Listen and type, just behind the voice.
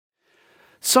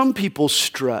Some people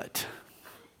strut.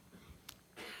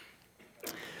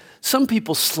 Some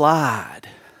people slide.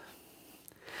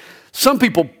 Some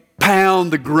people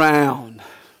pound the ground.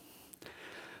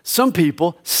 Some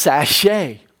people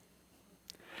sashay.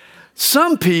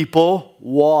 Some people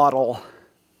waddle.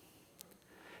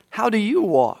 How do you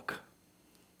walk?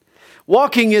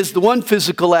 Walking is the one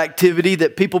physical activity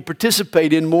that people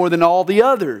participate in more than all the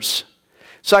others.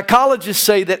 Psychologists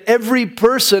say that every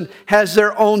person has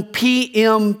their own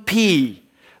PMP,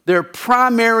 their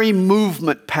primary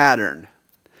movement pattern.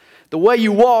 The way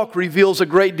you walk reveals a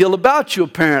great deal about you,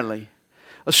 apparently.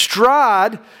 A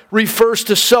stride refers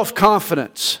to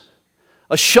self-confidence.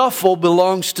 A shuffle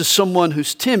belongs to someone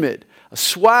who's timid. A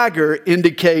swagger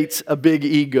indicates a big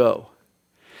ego.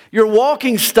 Your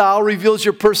walking style reveals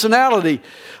your personality.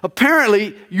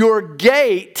 Apparently, your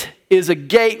gait is a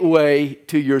gateway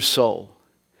to your soul.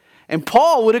 And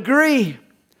Paul would agree.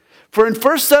 For in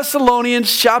 1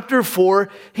 Thessalonians chapter 4,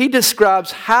 he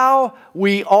describes how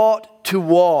we ought to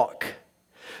walk.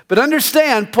 But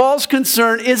understand, Paul's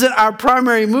concern isn't our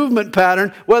primary movement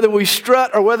pattern, whether we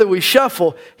strut or whether we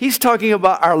shuffle. He's talking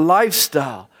about our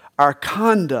lifestyle, our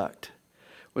conduct.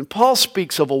 When Paul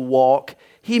speaks of a walk,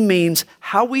 he means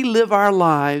how we live our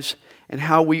lives and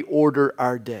how we order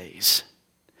our days.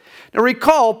 Now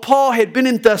recall, Paul had been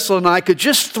in Thessalonica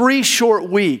just 3 short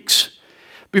weeks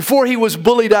before he was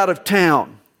bullied out of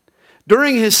town.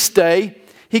 During his stay,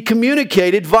 he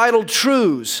communicated vital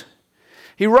truths.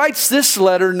 He writes this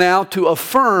letter now to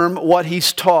affirm what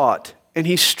he's taught, and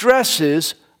he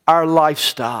stresses our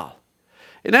lifestyle.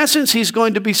 In essence, he's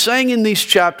going to be saying in these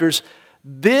chapters,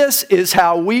 this is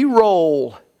how we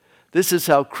roll. This is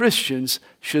how Christians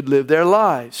should live their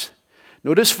lives.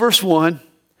 Notice verse 1.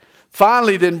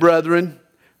 Finally then, brethren,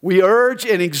 we urge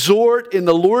and exhort in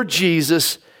the Lord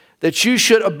Jesus that you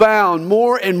should abound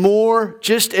more and more,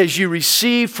 just as you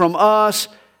receive from us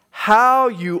how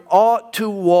you ought to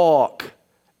walk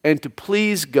and to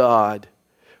please God.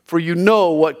 For you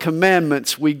know what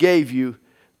commandments we gave you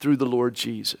through the Lord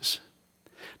Jesus.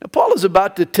 Now Paul is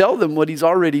about to tell them what he's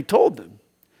already told them.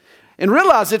 And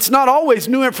realize it's not always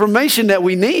new information that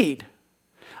we need.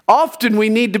 Often we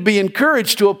need to be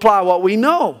encouraged to apply what we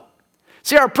know.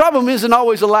 See, our problem isn't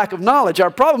always a lack of knowledge. Our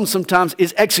problem sometimes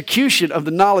is execution of the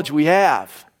knowledge we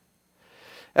have.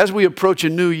 As we approach a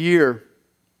new year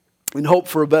and hope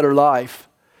for a better life,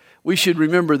 we should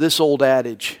remember this old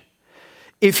adage.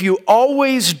 If you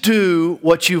always do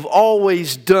what you've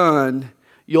always done,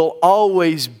 you'll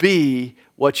always be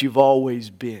what you've always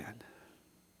been.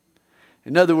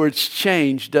 In other words,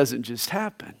 change doesn't just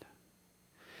happen.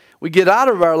 We get out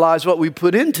of our lives what we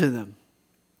put into them.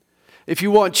 If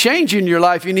you want change in your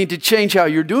life, you need to change how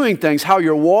you're doing things, how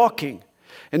you're walking.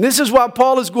 And this is why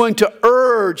Paul is going to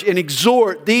urge and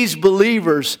exhort these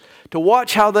believers to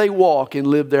watch how they walk and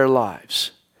live their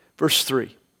lives. Verse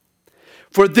 3.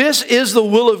 For this is the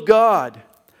will of God,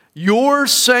 your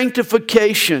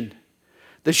sanctification,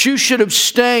 that you should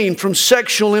abstain from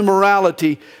sexual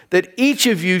immorality, that each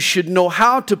of you should know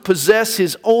how to possess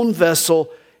his own vessel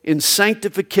in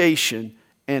sanctification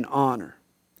and honor.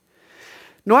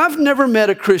 Now, I've never met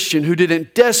a Christian who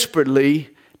didn't desperately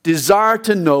desire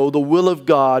to know the will of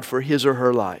God for his or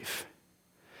her life.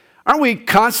 Aren't we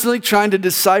constantly trying to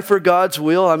decipher God's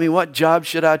will? I mean, what job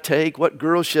should I take? What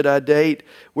girl should I date?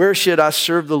 Where should I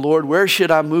serve the Lord? Where should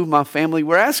I move my family?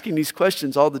 We're asking these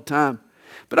questions all the time.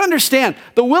 But understand,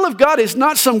 the will of God is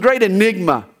not some great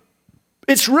enigma.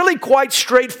 It's really quite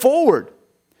straightforward.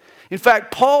 In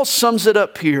fact, Paul sums it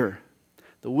up here.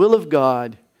 The will of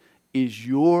God is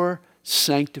your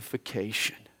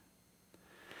sanctification.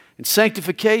 And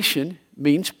sanctification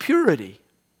means purity.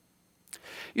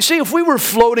 You see, if we were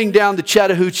floating down the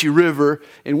Chattahoochee River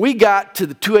and we got to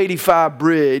the 285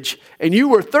 bridge and you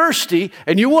were thirsty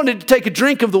and you wanted to take a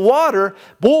drink of the water,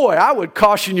 boy, I would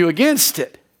caution you against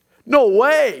it. No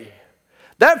way.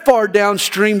 That far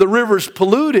downstream, the river's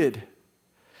polluted.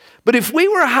 But if we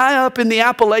were high up in the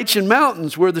Appalachian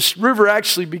Mountains where the river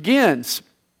actually begins,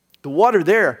 the water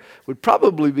there would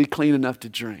probably be clean enough to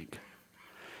drink.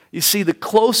 You see, the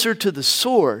closer to the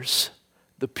source,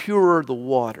 the purer the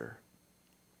water.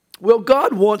 Well,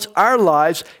 God wants our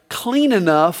lives clean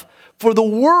enough for the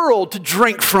world to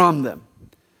drink from them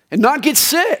and not get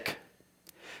sick.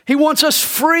 He wants us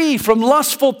free from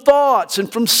lustful thoughts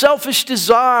and from selfish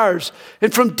desires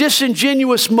and from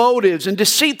disingenuous motives and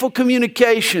deceitful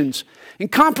communications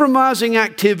and compromising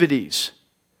activities.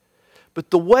 But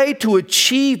the way to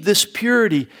achieve this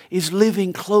purity is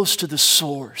living close to the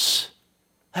source.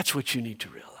 That's what you need to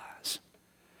realize.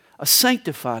 A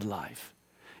sanctified life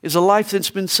is a life that's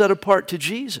been set apart to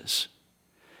Jesus.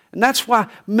 And that's why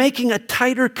making a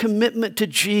tighter commitment to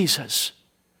Jesus,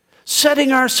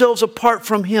 setting ourselves apart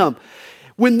from Him,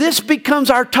 when this becomes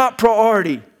our top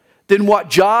priority, then what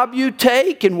job you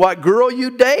take and what girl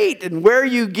you date and where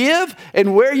you give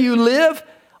and where you live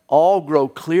all grow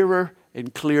clearer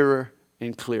and clearer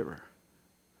and clearer.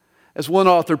 As one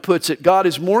author puts it, God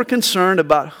is more concerned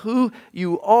about who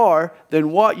you are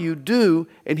than what you do,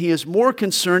 and He is more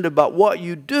concerned about what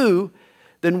you do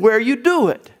than where you do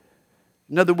it.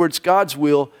 In other words, God's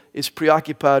will is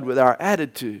preoccupied with our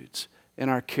attitudes and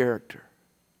our character.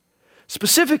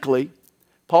 Specifically,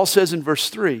 Paul says in verse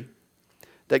 3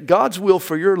 that God's will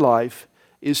for your life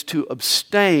is to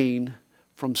abstain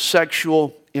from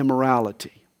sexual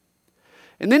immorality.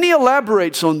 And then he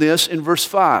elaborates on this in verse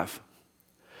 5.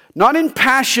 Not in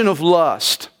passion of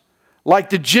lust, like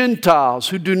the Gentiles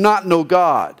who do not know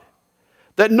God,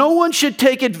 that no one should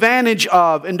take advantage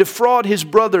of and defraud his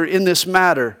brother in this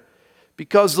matter,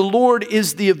 because the Lord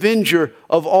is the avenger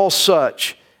of all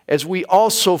such, as we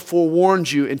also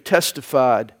forewarned you and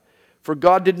testified. For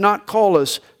God did not call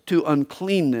us to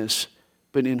uncleanness,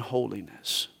 but in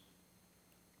holiness.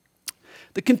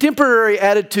 The contemporary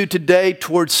attitude today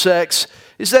towards sex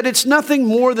is that it's nothing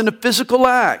more than a physical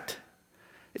act.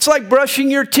 It's like brushing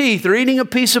your teeth or eating a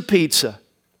piece of pizza.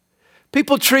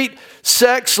 People treat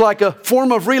sex like a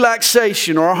form of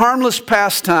relaxation or a harmless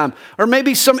pastime, or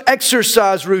maybe some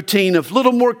exercise routine of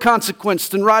little more consequence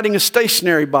than riding a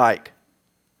stationary bike.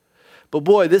 But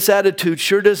boy, this attitude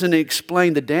sure doesn't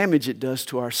explain the damage it does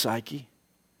to our psyche,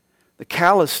 the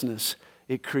callousness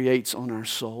it creates on our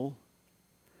soul.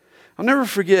 I'll never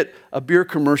forget a beer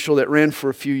commercial that ran for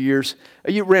a few years.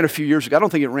 It ran a few years ago. I don't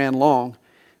think it ran long,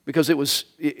 because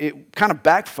it kind of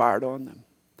backfired on them.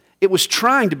 It was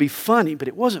trying to be funny, but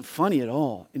it wasn't funny at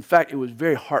all. In fact, it was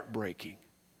very heartbreaking.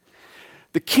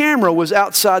 The camera was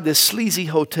outside this sleazy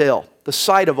hotel, the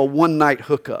site of a one-night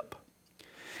hookup.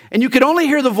 And you could only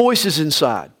hear the voices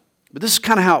inside. But this is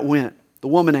kind of how it went. The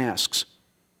woman asks,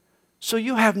 "So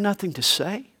you have nothing to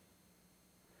say?"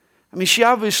 I mean, she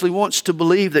obviously wants to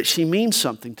believe that she means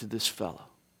something to this fellow.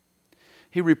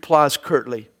 He replies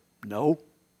curtly, "No."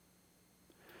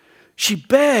 She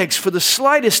begs for the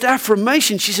slightest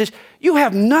affirmation. She says, "You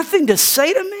have nothing to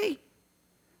say to me?"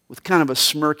 With kind of a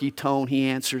smirky tone, he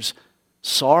answers,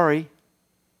 "Sorry."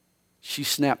 She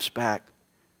snaps back,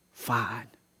 "Fine."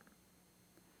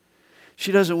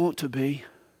 She doesn't want to be,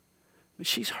 but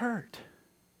she's hurt.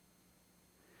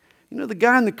 You know, the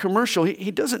guy in the commercial,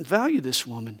 he doesn't value this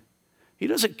woman. He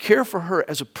doesn't care for her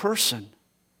as a person.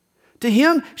 To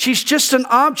him, she's just an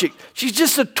object. She's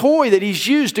just a toy that he's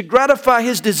used to gratify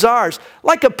his desires,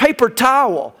 like a paper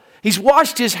towel. He's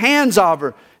washed his hands of her,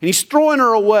 and he's throwing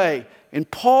her away.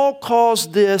 And Paul calls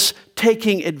this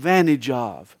taking advantage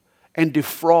of and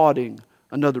defrauding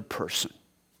another person.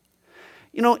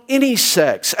 You know, any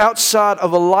sex outside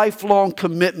of a lifelong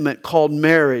commitment called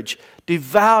marriage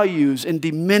devalues and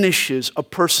diminishes a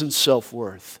person's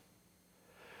self-worth.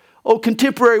 Oh,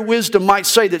 contemporary wisdom might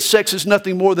say that sex is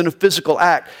nothing more than a physical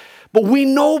act. But we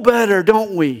know better,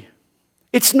 don't we?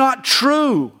 It's not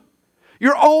true.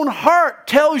 Your own heart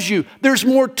tells you there's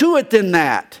more to it than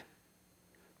that.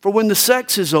 For when the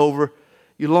sex is over,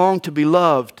 you long to be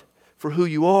loved for who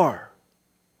you are.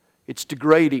 It's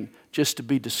degrading just to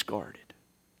be discarded.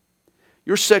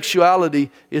 Your sexuality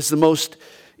is the most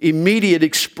immediate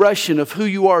expression of who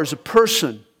you are as a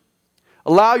person.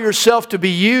 Allow yourself to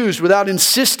be used without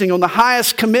insisting on the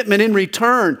highest commitment in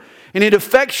return. And it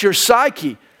affects your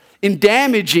psyche in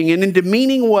damaging and in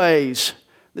demeaning ways.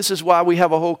 This is why we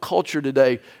have a whole culture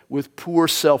today with poor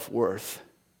self-worth.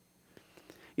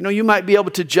 You know, you might be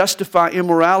able to justify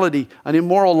immorality, an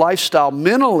immoral lifestyle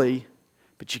mentally,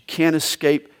 but you can't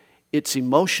escape its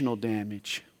emotional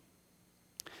damage.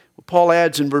 Well, Paul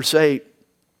adds in verse 8,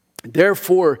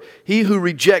 "Therefore, he who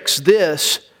rejects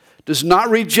this does not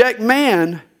reject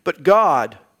man, but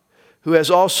God, who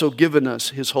has also given us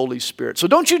His Holy Spirit." So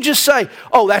don't you just say,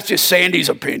 "Oh, that's just Sandy's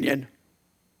opinion."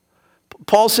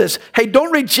 Paul says, hey,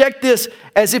 don't reject this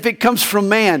as if it comes from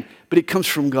man, but it comes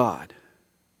from God.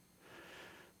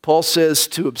 Paul says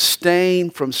to abstain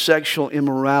from sexual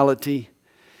immorality,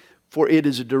 for it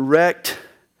is a direct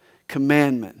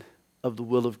commandment of the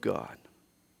will of God.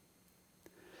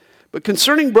 But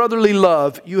concerning brotherly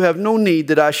love, you have no need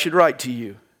that I should write to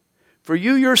you. For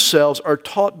you yourselves are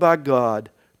taught by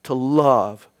God to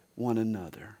love one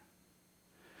another.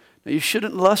 Now, you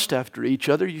shouldn't lust after each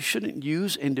other. You shouldn't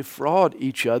use and defraud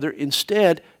each other.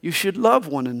 Instead, you should love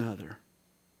one another.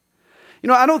 You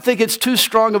know, I don't think it's too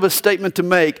strong of a statement to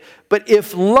make, but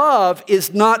if love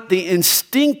is not the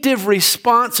instinctive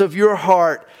response of your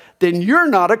heart, then you're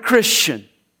not a Christian.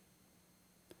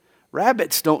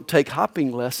 Rabbits don't take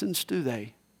hopping lessons, do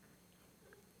they?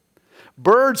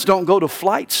 Birds don't go to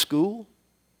flight school.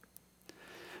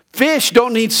 Fish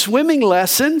don't need swimming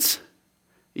lessons,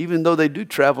 even though they do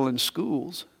travel in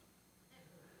schools.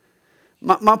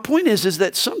 My point is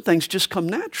that some things just come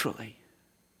naturally.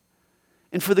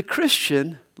 And for the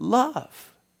Christian,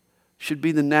 love should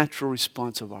be the natural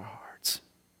response of our hearts.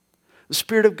 The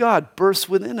Spirit of God births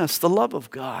within us the love of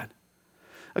God.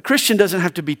 A Christian doesn't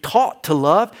have to be taught to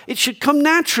love. It should come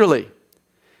naturally.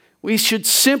 We should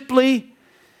simply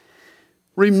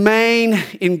remain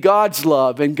in God's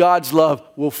love, and God's love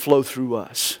will flow through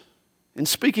us. And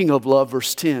speaking of love,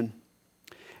 verse 10,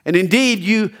 and indeed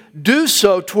you do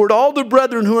so toward all the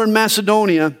brethren who are in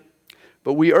Macedonia,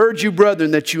 but we urge you,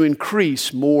 brethren, that you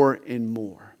increase more and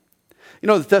more. You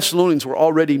know, the Thessalonians were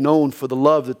already known for the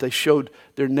love that they showed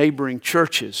their neighboring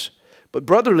churches. But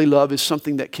brotherly love is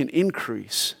something that can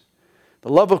increase.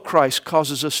 The love of Christ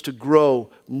causes us to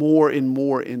grow more and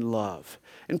more in love.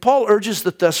 And Paul urges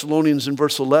the Thessalonians in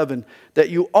verse 11 that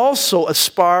you also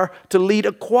aspire to lead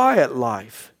a quiet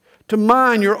life, to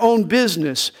mind your own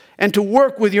business, and to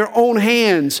work with your own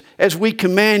hands as we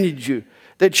commanded you,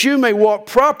 that you may walk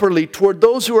properly toward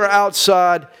those who are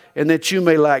outside and that you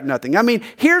may lack nothing. I mean,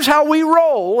 here's how we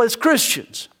roll as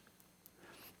Christians.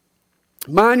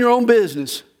 Mind your own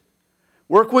business.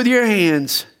 Work with your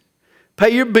hands. Pay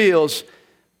your bills.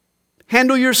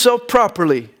 Handle yourself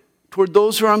properly toward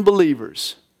those who are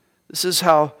unbelievers. This is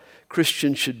how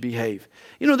Christians should behave.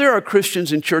 You know, there are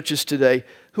Christians in churches today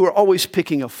who are always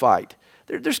picking a fight.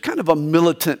 There's kind of a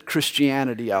militant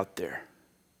Christianity out there.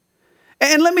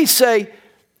 And let me say,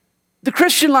 the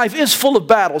Christian life is full of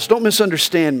battles. Don't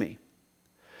misunderstand me.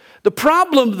 The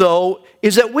problem, though,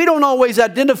 is that we don't always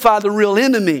identify the real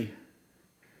enemy.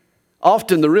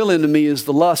 Often the real enemy is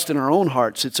the lust in our own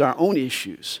hearts. It's our own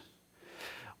issues.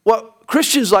 What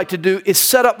Christians like to do is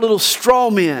set up little straw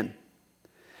men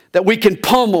that we can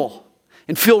pummel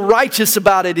and feel righteous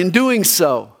about it in doing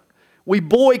so. We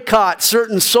boycott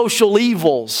certain social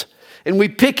evils and we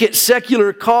picket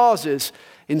secular causes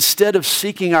instead of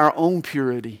seeking our own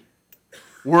purity,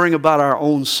 worrying about our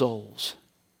own souls.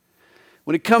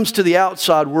 When it comes to the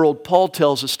outside world, Paul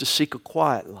tells us to seek a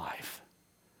quiet life,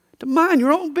 to mind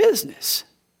your own business,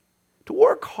 to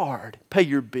work hard, pay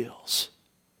your bills.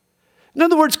 In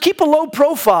other words, keep a low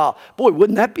profile. Boy,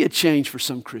 wouldn't that be a change for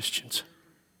some Christians?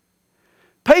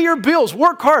 Pay your bills,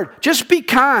 work hard, just be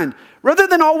kind. Rather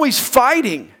than always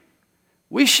fighting,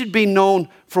 we should be known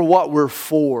for what we're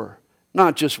for,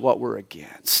 not just what we're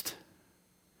against.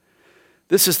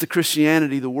 This is the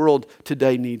Christianity the world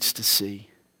today needs to see.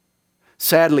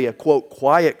 Sadly, a quote,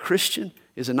 quiet Christian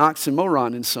is an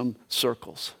oxymoron in some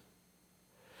circles.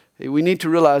 Hey, we need to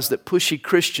realize that pushy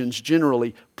Christians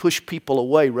generally push people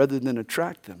away rather than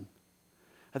attract them.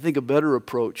 I think a better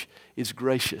approach is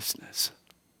graciousness.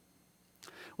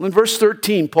 Well, in verse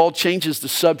 13, Paul changes the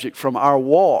subject from our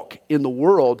walk in the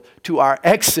world to our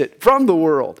exit from the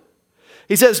world.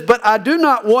 He says, but I do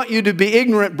not want you to be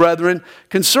ignorant, brethren,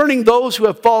 concerning those who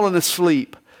have fallen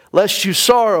asleep, lest you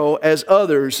sorrow as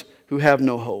others who have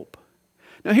no hope.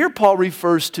 Now here Paul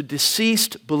refers to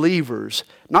deceased believers,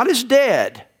 not as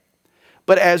dead,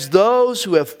 but as those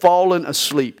who have fallen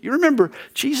asleep. You remember,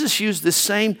 Jesus used this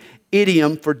same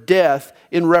idiom for death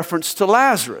in reference to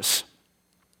Lazarus.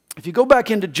 If you go back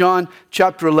into John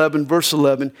chapter 11, verse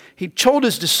 11, he told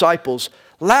his disciples,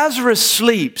 Lazarus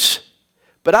sleeps,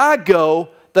 but I go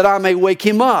that I may wake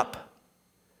him up.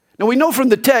 Now we know from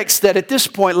the text that at this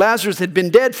point Lazarus had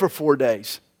been dead for 4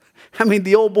 days. I mean,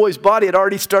 the old boy's body had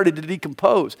already started to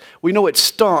decompose. We know it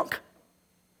stunk.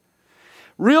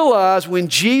 Realize when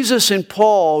Jesus and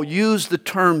Paul use the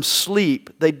term sleep,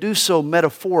 they do so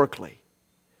metaphorically.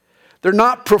 They're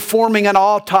not performing an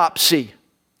autopsy.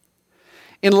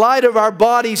 In light of our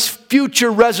body's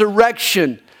future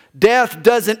resurrection, death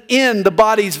doesn't end the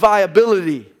body's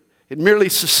viability. It merely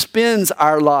suspends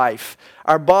our life.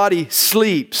 Our body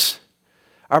sleeps.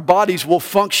 Our bodies will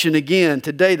function again.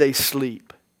 Today they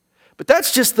sleep. But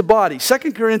that's just the body. 2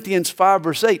 Corinthians 5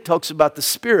 verse 8 talks about the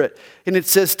spirit. And it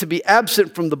says to be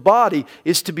absent from the body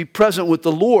is to be present with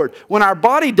the Lord. When our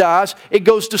body dies, it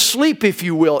goes to sleep, if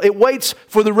you will. It waits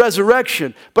for the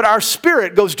resurrection. But our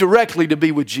spirit goes directly to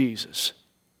be with Jesus.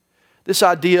 This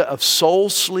idea of soul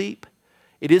sleep,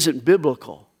 it isn't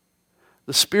biblical.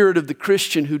 The spirit of the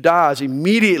Christian who dies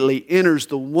immediately enters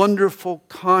the wonderful,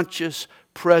 conscious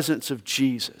presence of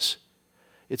Jesus.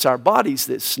 It's our bodies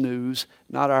that snooze,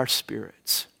 not our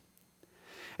spirits.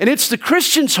 And it's the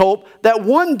Christian's hope that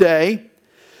one day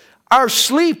our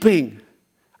sleeping,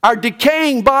 our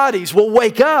decaying bodies will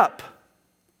wake up.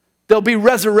 They'll be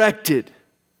resurrected.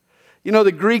 You know,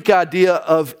 the Greek idea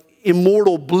of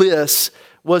immortal bliss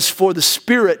was for the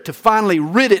spirit to finally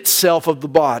rid itself of the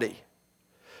body.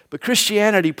 But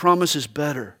Christianity promises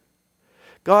better.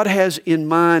 God has in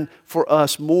mind for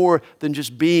us more than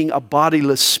just being a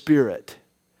bodiless spirit.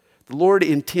 The Lord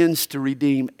intends to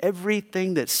redeem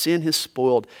everything that sin has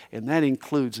spoiled, and that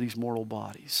includes these mortal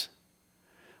bodies.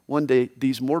 One day,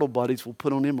 these mortal bodies will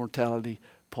put on immortality,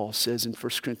 Paul says in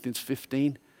 1 Corinthians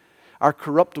 15. Our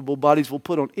corruptible bodies will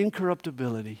put on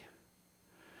incorruptibility.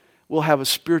 We'll have a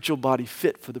spiritual body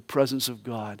fit for the presence of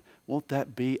God. Won't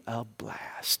that be a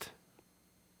blast?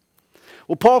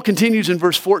 Well, Paul continues in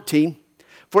verse 14.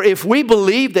 For if we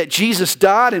believe that Jesus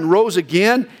died and rose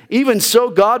again, even so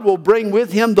God will bring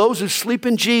with him those who sleep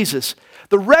in Jesus.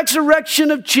 The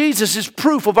resurrection of Jesus is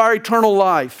proof of our eternal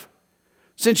life.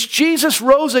 Since Jesus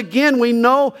rose again, we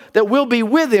know that we'll be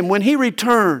with him when he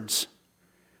returns.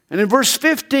 And in verse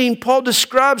 15, Paul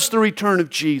describes the return of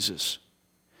Jesus.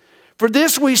 For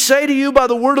this we say to you by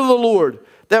the word of the Lord,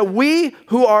 that we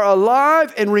who are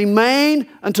alive and remain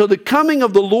until the coming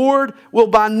of the Lord will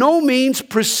by no means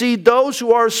precede those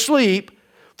who are asleep,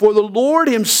 for the Lord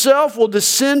himself will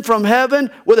descend from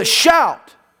heaven with a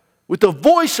shout, with the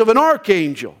voice of an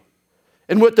archangel,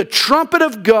 and with the trumpet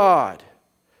of God,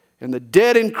 and the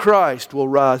dead in Christ will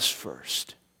rise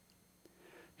first.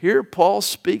 Here Paul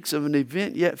speaks of an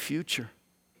event yet future.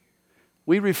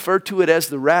 We refer to it as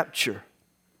the rapture.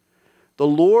 The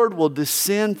Lord will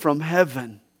descend from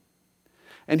heaven.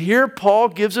 And here Paul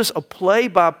gives us a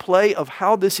play-by-play of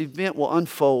how this event will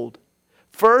unfold.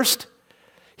 First,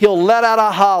 he'll let out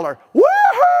a holler.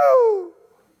 Woohoo!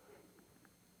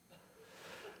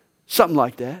 Something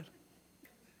like that.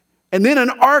 And then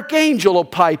an archangel will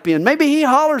pipe in. Maybe he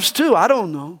hollers too, I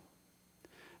don't know.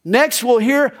 Next we'll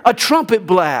hear a trumpet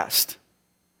blast.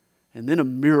 And then a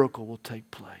miracle will take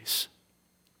place.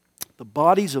 The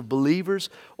bodies of believers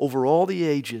over all the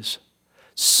ages.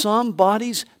 Some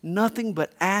bodies, nothing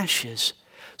but ashes.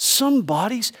 Some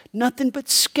bodies, nothing but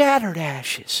scattered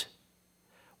ashes.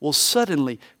 Will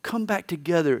suddenly come back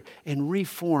together and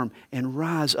reform and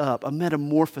rise up. A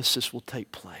metamorphosis will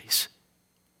take place.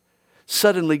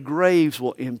 Suddenly graves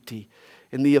will empty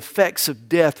and the effects of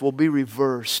death will be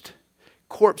reversed.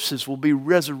 Corpses will be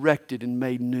resurrected and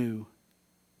made new.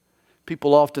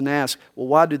 People often ask, well,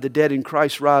 why did the dead in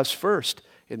Christ rise first?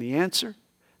 And the answer,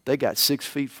 they got 6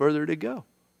 feet further to go.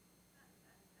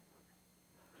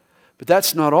 But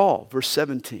that's not all. Verse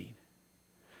 17.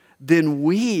 Then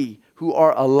we who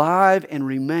are alive and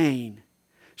remain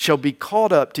shall be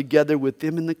caught up together with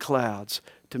them in the clouds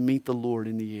to meet the Lord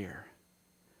in the air.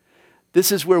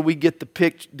 This is where we get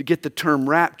the term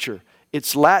rapture.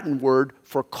 It's Latin word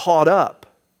for caught up.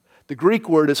 The Greek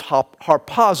word is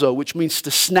harpazo, which means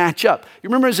to snatch up. You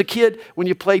remember as a kid when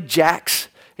you played jacks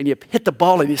and you hit the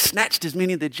ball and you snatched as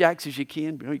many of the jacks as you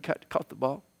can? You know, you caught the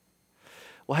ball.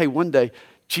 Well, hey, one day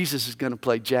Jesus is going to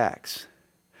play jacks.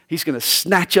 He's going to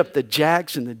snatch up the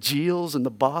Jacks and the Jills and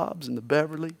the Bobs and the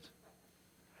Beverleys.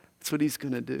 That's what he's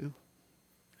going to do.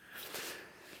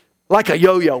 Like a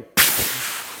yo-yo.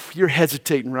 You're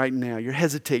hesitating right now. You're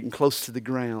hesitating close to the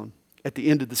ground at the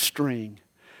end of the string.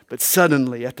 But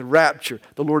suddenly at the rapture,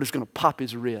 the Lord is going to pop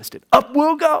his wrist and up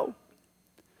we'll go.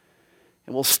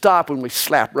 And we'll stop when we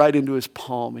slap right into his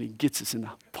palm and he gets us in the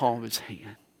palm of his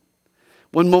hand.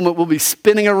 One moment we'll be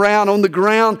spinning around on the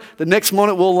ground. The next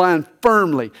moment we'll land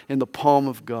firmly in the palm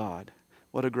of God.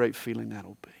 What a great feeling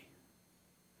that'll be.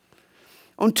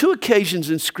 On 2 occasions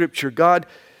in Scripture, God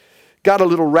got a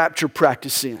little rapture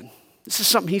practice in. This is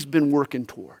something he's been working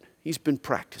toward. He's been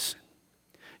practicing.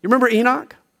 You remember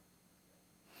Enoch?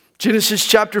 Genesis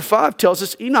chapter 5 tells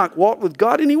us Enoch walked with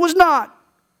God and he was not.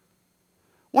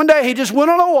 One day he just went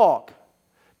on a walk.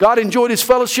 God enjoyed his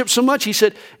fellowship so much, he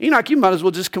said, Enoch, you might as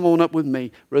well just come on up with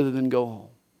me rather than go home.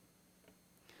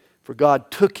 For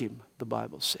God took him, the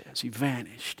Bible says. He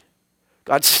vanished.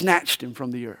 God snatched him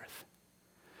from the earth.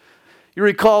 You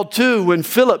recall too when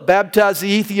Philip baptized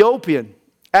the Ethiopian.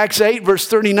 Acts 8 verse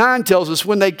 39 tells us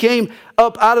when they came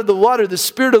up out of the water, the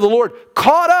Spirit of the Lord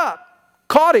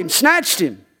caught him,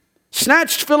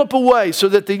 snatched Philip away so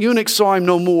that the eunuch saw him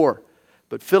no more.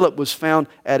 But Philip was found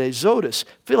at Azotus.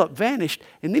 Philip vanished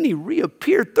and then he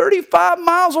reappeared 35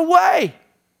 miles away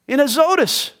in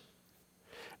Azotus.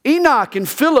 Enoch and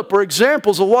Philip are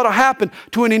examples of what will happen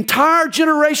to an entire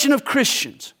generation of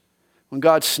Christians when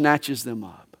God snatches them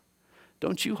up.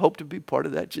 Don't you hope to be part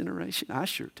of that generation? I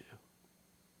sure do.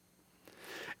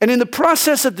 And in the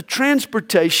process of the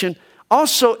transportation,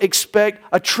 also expect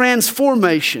a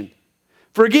transformation.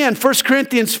 For again, 1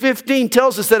 Corinthians 15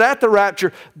 tells us that at the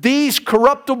rapture, these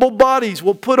corruptible bodies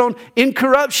will put on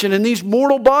incorruption, and these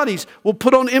mortal bodies will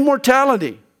put on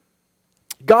immortality.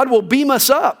 God will beam us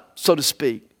up, so to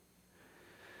speak.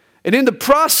 And in the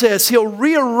process, He'll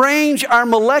rearrange our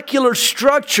molecular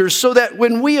structure so that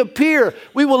when we appear,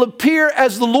 we will appear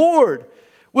as the Lord.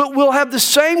 We'll have the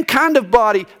same kind of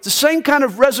body, the same kind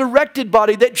of resurrected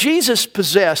body that Jesus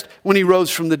possessed when He rose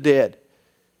from the dead.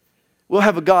 We'll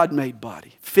have a God-made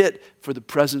body, fit for the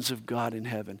presence of God in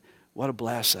heaven. What a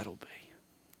blast that'll be.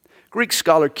 Greek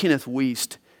scholar Kenneth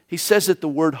Wiest, he says that the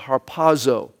word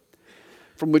harpazo,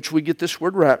 from which we get this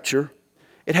word rapture,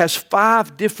 it has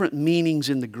 5 different meanings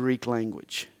in the Greek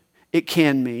language. It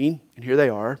can mean, and here they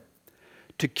are,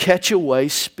 to catch away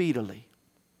speedily,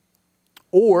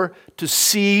 or to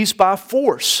seize by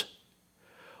force,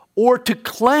 or to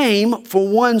claim for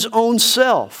one's own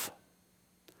self,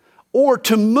 or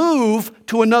to move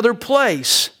to another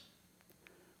place,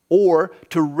 or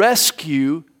to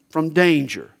rescue from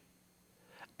danger.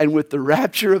 And with the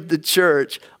rapture of the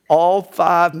church, all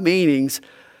 5 meanings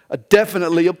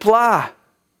definitely apply.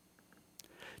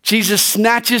 Jesus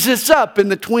snatches us up in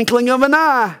the twinkling of an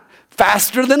eye,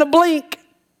 faster than a blink.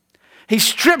 He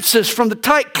strips us from the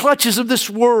tight clutches of this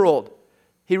world.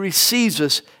 He receives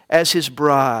us as His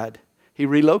bride. He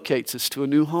relocates us to a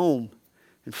new home.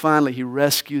 And finally, He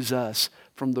rescues us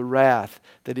from the wrath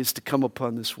that is to come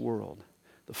upon this world.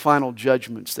 The final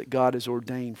judgments that God has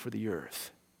ordained for the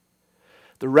earth.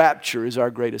 The rapture is our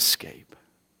great escape.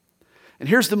 And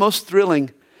here's the most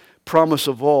thrilling promise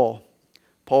of all.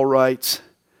 Paul writes,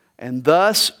 "And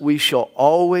thus we shall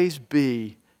always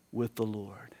be with the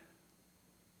Lord."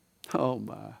 Oh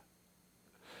my.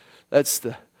 That's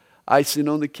the icing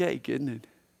on the cake, isn't it?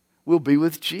 We'll be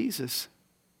with Jesus.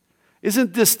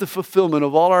 Isn't this the fulfillment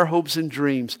of all our hopes and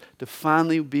dreams, to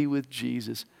finally be with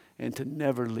Jesus and to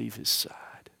never leave His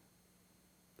side?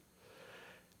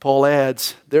 Paul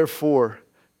adds, "Therefore,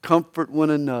 comfort one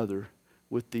another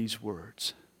with these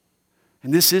words."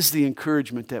 And this is the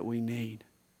encouragement that we need.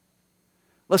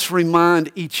 Let's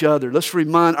remind each other, let's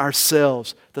remind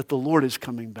ourselves that the Lord is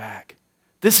coming back.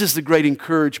 This is the great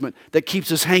encouragement that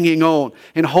keeps us hanging on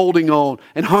and holding on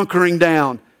and hunkering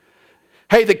down.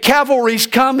 Hey, the cavalry's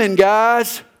coming,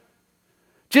 guys.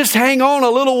 Just hang on a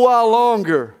little while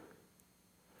longer.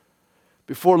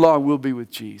 Before long, we'll be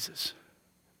with Jesus.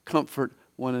 Comfort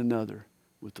one another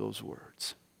with those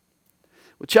words.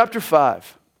 Well, chapter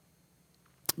 5.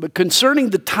 "But concerning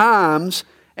the times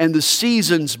and the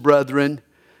seasons, brethren,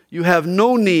 you have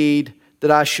no need that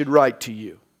I should write to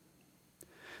you."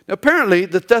 Now, apparently,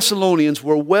 the Thessalonians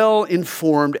were well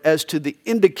informed as to the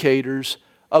indicators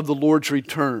of the Lord's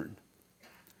return.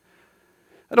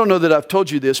 I don't know that I've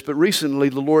told you this, but recently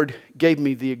the Lord gave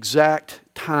me the exact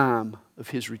time of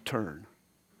His return.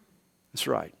 That's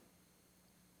right.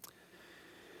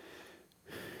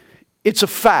 It's a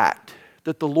fact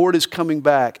that the Lord is coming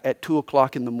back at 2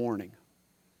 o'clock in the morning.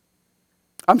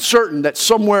 I'm certain that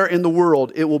somewhere in the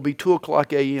world it will be 2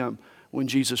 o'clock a.m. when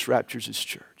Jesus raptures His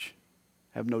church.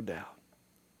 I have no doubt.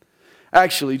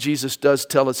 Actually, Jesus does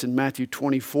tell us in Matthew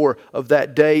 24 of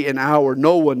that day and hour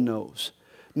no one knows.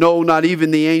 No, not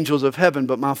even the angels of heaven,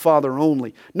 but my Father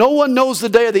only. No one knows the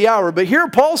day or the hour. But here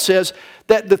Paul says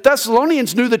that the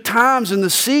Thessalonians knew the times and the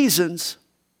seasons.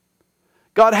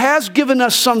 God has given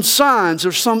us some signs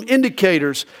or some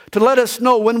indicators to let us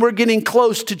know when we're getting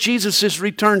close to Jesus'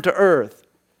 return to earth.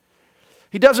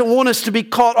 He doesn't want us to be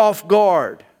caught off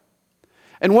guard.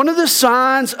 And one of the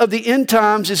signs of the end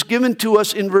times is given to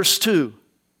us in verse 2.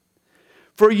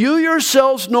 "For you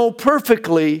yourselves know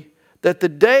perfectly that the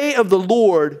day of the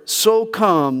Lord so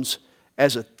comes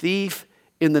as a thief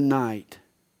in the night.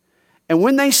 And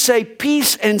when they say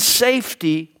peace and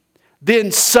safety,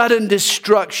 then sudden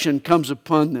destruction comes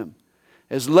upon them,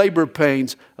 as labor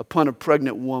pains upon a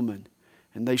pregnant woman,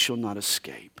 and they shall not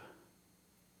escape."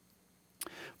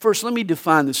 First, let me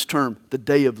define this term, the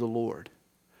day of the Lord.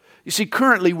 You see,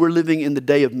 currently we're living in the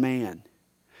day of man.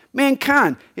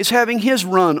 Mankind is having his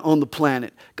run on the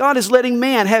planet. God is letting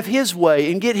man have his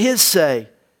way and get his say.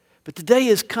 But the day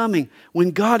is coming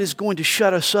when God is going to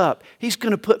shut us up. He's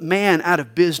going to put man out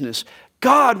of business.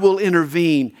 God will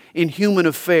intervene in human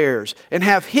affairs and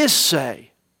have His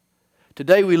say.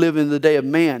 Today we live in the day of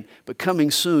man, but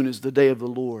coming soon is the day of the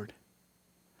Lord.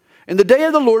 And the day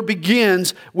of the Lord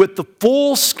begins with the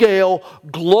full-scale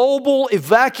global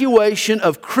evacuation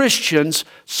of Christians,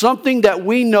 something that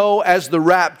we know as the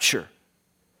rapture.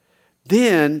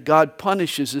 Then God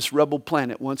punishes this rebel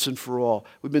planet once and for all.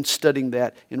 We've been studying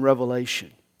that in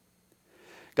Revelation.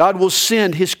 God will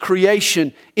send His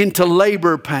creation into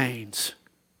labor pains.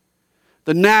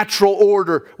 The natural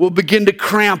order will begin to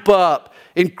cramp up.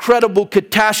 Incredible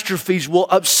catastrophes will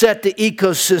upset the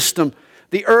ecosystem.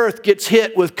 The earth gets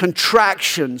hit with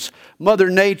contractions. Mother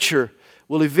Nature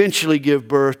will eventually give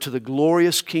birth to the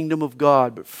glorious kingdom of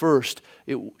God. But first,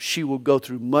 she will go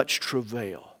through much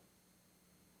travail.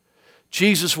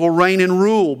 Jesus will reign and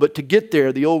rule, but to get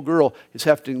there, the old girl is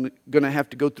going to have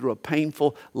to go through a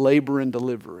painful labor and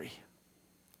delivery.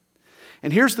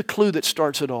 And here's the clue that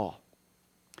starts it all.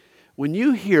 When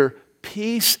you hear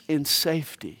peace and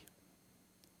safety,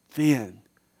 then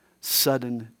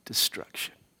sudden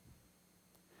destruction.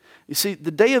 You see,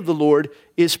 the day of the Lord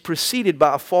is preceded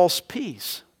by a false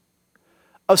peace,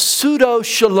 a pseudo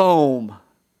shalom.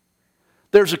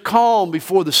 There's a calm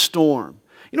before the storm.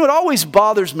 You know, it always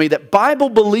bothers me that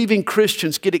Bible-believing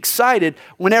Christians get excited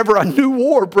whenever a new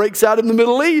war breaks out in the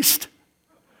Middle East.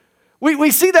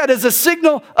 We see that as a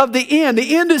signal of the end.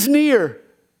 The end is near.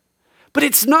 But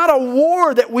it's not a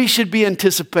war that we should be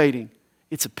anticipating.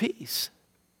 It's a peace.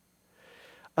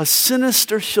 A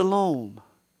sinister shalom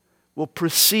will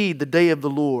precede the day of the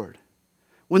Lord.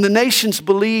 When the nations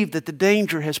believe that the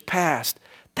danger has passed,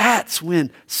 that's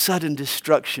when sudden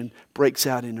destruction breaks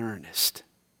out in earnest.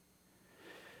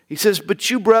 He says, but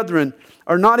you, brethren,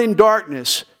 are not in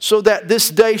darkness, so that this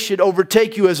day should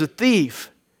overtake you as a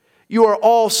thief. You are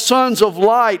all sons of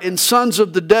light and sons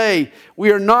of the day.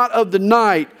 We are not of the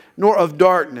night, nor of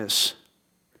darkness.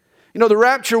 You know, the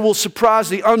rapture will surprise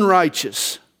the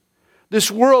unrighteous. This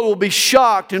world will be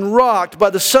shocked and rocked by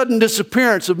the sudden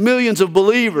disappearance of millions of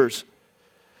believers.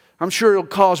 I'm sure it'll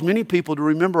cause many people to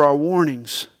remember our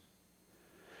warnings.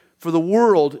 For the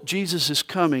world, Jesus is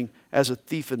coming as a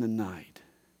thief in the night.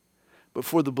 But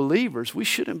for the believers, we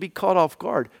shouldn't be caught off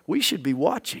guard. We should be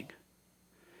watching.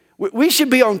 We should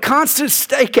be on constant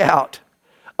stakeout,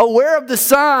 aware of the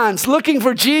signs, looking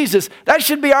for Jesus. That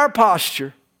should be our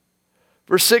posture.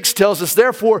 Verse 6 tells us,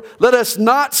 therefore, let us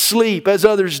not sleep as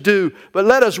others do, but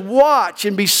let us watch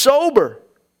and be sober.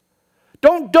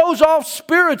 Don't doze off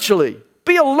spiritually.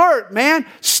 Be alert, man.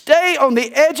 Stay on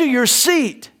the edge of your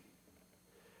seat.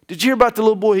 Did you hear about the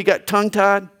little boy? He got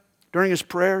tongue-tied during his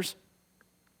prayers.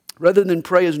 Rather than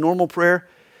pray his normal prayer,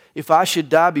 if I should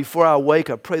die before I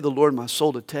wake, I pray the Lord my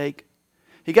soul to take.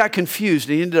 He got confused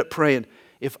and he ended up praying,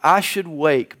 if I should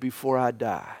wake before I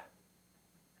die.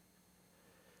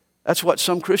 That's what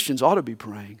some Christians ought to be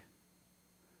praying.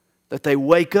 That they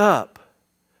wake up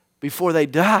before they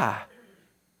die.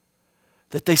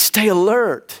 That they stay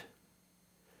alert.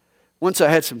 Once I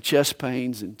had some chest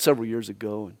pains, and several years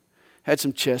ago, and had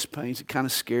some chest pains. It kind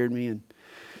of scared me, and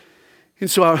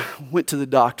so I went to the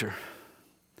doctor.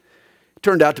 It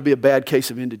turned out to be a bad case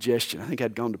of indigestion. I think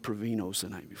I'd gone to Provino's the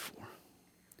night before.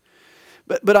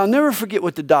 But I'll never forget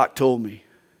what the doc told me.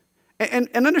 And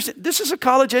understand, this is a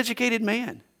college-educated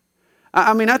man.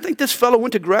 I mean, I think this fellow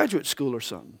went to graduate school or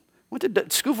something. Went to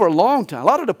school for a long time. A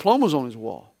lot of diplomas on his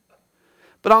wall.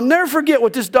 But I'll never forget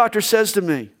what this doctor says to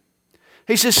me.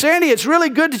 He says, Sandy, it's really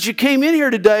good that you came in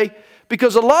here today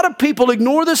because a lot of people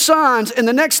ignore the signs and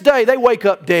the next day they wake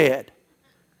up dead.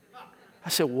 I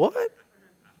said, what?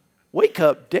 Wake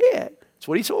up dead? That's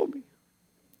what he told me.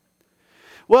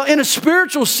 Well, in a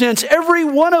spiritual sense, every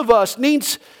one of us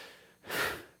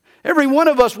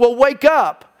will wake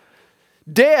up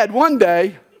dead one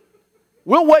day.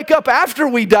 We'll wake up after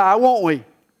we die, won't we?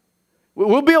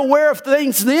 We'll be aware of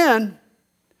things then.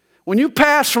 When you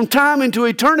pass from time into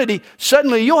eternity,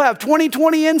 suddenly you'll have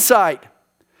 20/20 insight.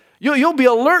 You'll be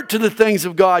alert to the things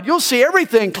of God. You'll see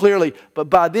everything clearly, but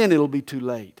by then it'll be too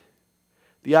late.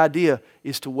 The idea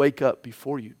is to wake up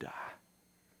before you die,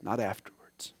 not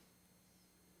afterwards.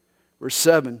 Verse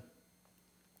 7.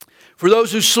 For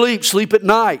those who sleep, sleep at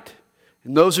night.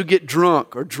 And those who get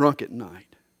drunk are drunk at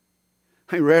night.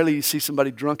 I mean, rarely you see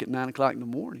somebody drunk at 9 o'clock in the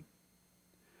morning.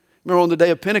 Remember on the day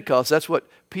of Pentecost, that's what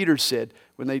Peter said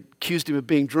when they accused him of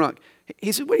being drunk.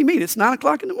 He said, what do you mean? It's 9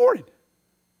 o'clock in the morning.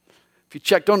 If you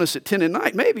checked on us at 10 at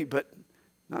night, maybe, but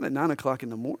not at 9 o'clock in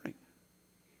the morning.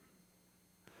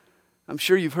 I'm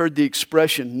sure you've heard the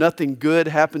expression, nothing good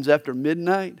happens after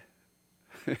midnight.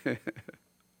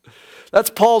 That's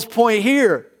Paul's point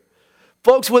here.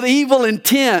 Folks with evil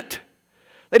intent,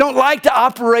 they don't like to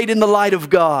operate in the light of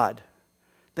God.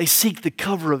 They seek the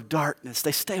cover of darkness.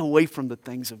 They stay away from the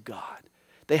things of God.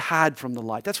 They hide from the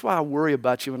light. That's why I worry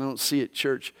about you when I don't see you at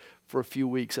church for a few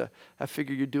weeks. I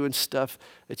figure you're doing stuff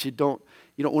that you don't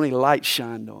want any light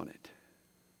shined on it.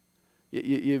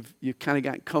 You've kind of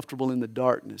gotten comfortable in the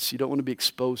darkness. You don't want to be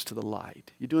exposed to the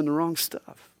light. You're doing the wrong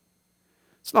stuff.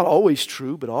 It's not always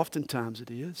true, but oftentimes it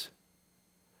is.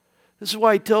 This is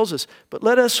why he tells us, but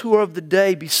let us who are of the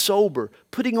day be sober,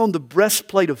 putting on the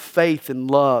breastplate of faith and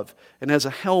love, and as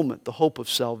a helmet, the hope of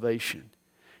salvation.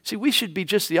 See, we should be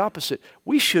just the opposite.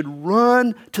 We should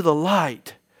run to the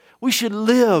light. We should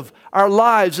live our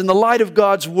lives in the light of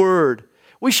God's Word.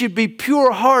 We should be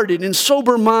pure-hearted and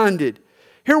sober-minded.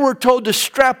 Here we're told to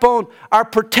strap on our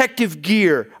protective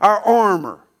gear, our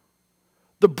armor.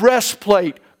 The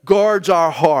breastplate guards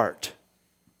our heart.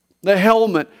 The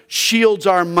helmet shields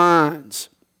our minds.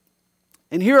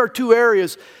 And here are two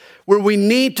areas where we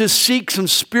need to seek some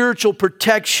spiritual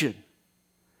protection.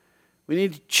 We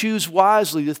need to choose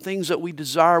wisely the things that we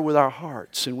desire with our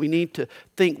hearts. And we need to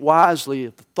think wisely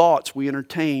of the thoughts we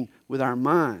entertain with our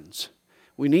minds.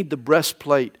 We need the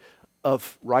breastplate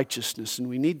of righteousness, and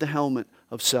we need the helmet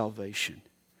of salvation.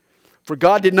 For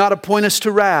God did not appoint us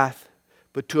to wrath,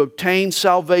 but to obtain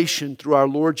salvation through our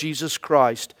Lord Jesus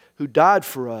Christ, who died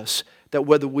for us, that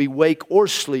whether we wake or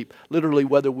sleep, literally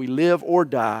whether we live or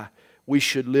die, we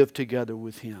should live together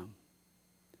with Him.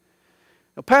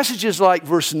 Now, passages like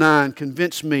verse 9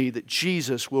 convince me that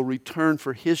Jesus will return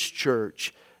for His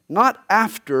church, not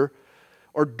after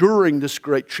or during this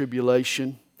great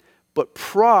tribulation, but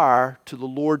prior to the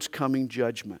Lord's coming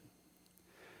judgment.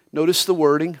 Notice the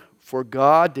wording, for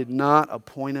God did not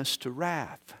appoint us to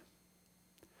wrath.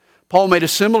 Paul made a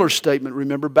similar statement,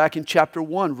 remember, back in chapter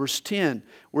 1, verse 10,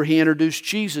 where he introduced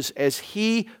Jesus as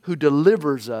He who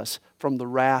delivers us from the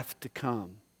wrath to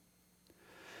come.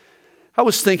 I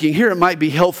was thinking here it might be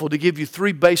helpful to give you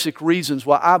three basic reasons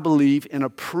why I believe in a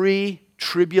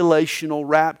pre-tribulational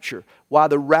rapture, why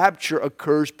the rapture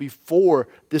occurs before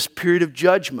this period of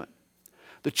judgment.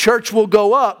 The church will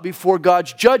go up before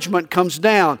God's judgment comes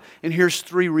down. And here's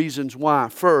three reasons why.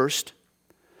 First,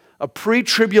 a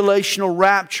pre-tribulational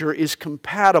rapture is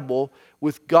compatible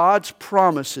with God's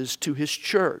promises to His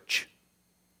church.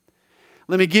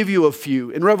 Let me give you a few.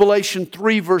 In Revelation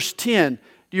 3, verse 10,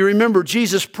 do you remember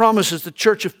Jesus promises the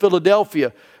church of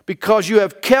Philadelphia, because you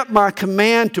have kept my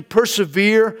command to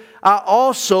persevere, I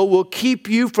also will keep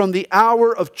you from the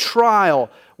hour of trial,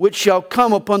 which shall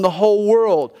come upon the whole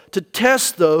world, to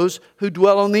test those who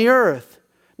dwell on the earth.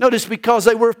 Notice, because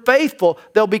they were faithful,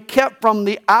 they'll be kept from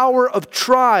the hour of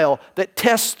trial that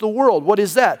tests the world. What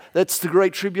is that? That's the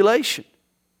Great Tribulation.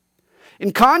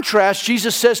 In contrast,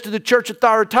 Jesus says to the church at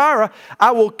Thyatira,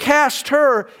 I will cast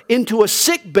her into a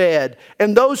sick bed,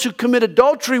 and those who commit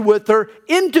adultery with her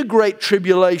into great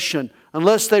tribulation,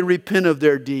 unless they repent of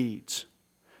their deeds.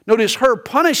 Notice her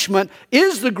punishment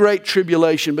is the great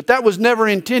tribulation, but that was never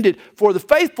intended for the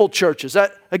faithful churches.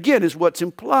 That, again, is what's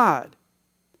implied.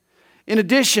 In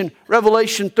addition,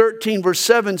 Revelation 13 verse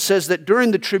 7 says that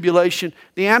during the tribulation,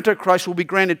 the Antichrist will be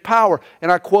granted power,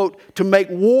 and I quote, to make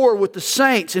war with the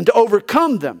saints and to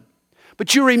overcome them.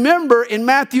 But you remember in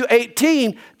Matthew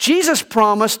 18, Jesus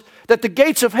promised that the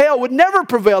gates of hell would never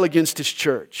prevail against His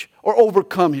church or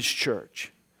overcome His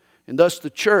church. And thus the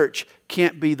church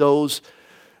can't be those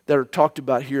that are talked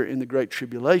about here in the Great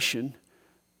Tribulation.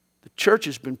 The church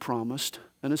has been promised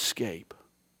an escape.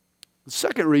 The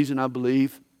second reason I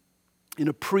believe in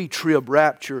a pre-trib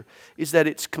rapture is that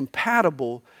it's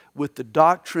compatible with the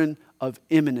doctrine of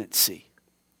imminency.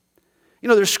 You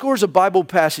know, there's scores of Bible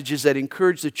passages that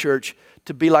encourage the church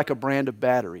to be like a brand of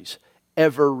batteries,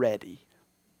 ever ready.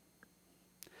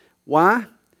 Why?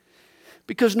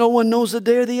 Because no one knows the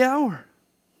day or the hour.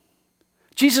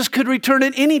 Jesus could return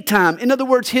at any time. In other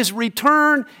words, His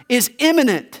return is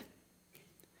imminent.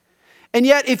 And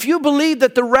yet, if you believe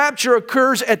that the rapture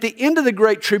occurs at the end of the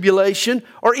Great Tribulation,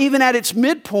 or even at its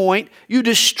midpoint, you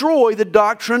destroy the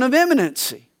doctrine of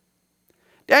imminency.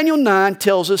 Daniel 9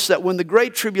 tells us that when the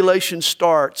Great Tribulation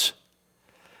starts,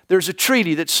 there's a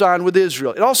treaty that's signed with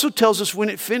Israel. It also tells us when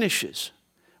it finishes,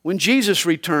 when Jesus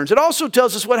returns. It also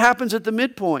tells us what happens at the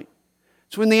midpoint.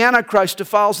 It's when the Antichrist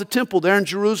defiles the temple there in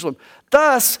Jerusalem.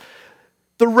 Thus,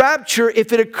 the rapture,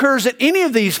 if it occurs at any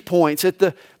of these points, at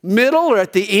the middle or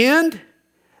at the end,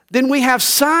 then we have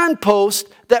signposts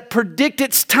that predict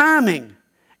its timing.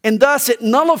 And thus it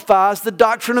nullifies the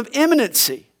doctrine of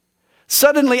imminency.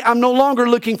 Suddenly, I'm no longer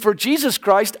looking for Jesus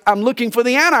Christ, I'm looking for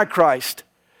the Antichrist.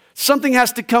 Something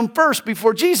has to come first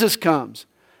before Jesus comes.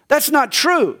 That's not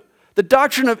true. The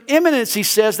doctrine of imminency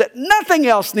says that nothing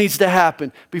else needs to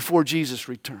happen before Jesus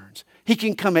returns. He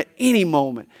can come at any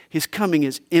moment. His coming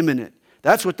is imminent.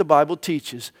 That's what the Bible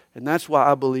teaches, and that's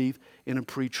why I believe in a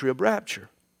pre-trib rapture.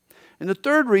 And the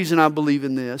third reason I believe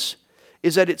in this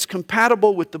is that it's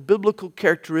compatible with the biblical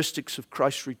characteristics of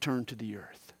Christ's return to the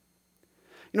earth.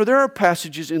 You know, there are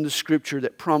passages in the Scripture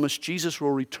that promise Jesus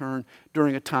will return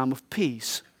during a time of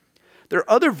peace. There are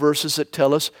other verses that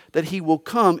tell us that He will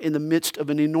come in the midst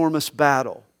of an enormous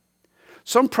battle.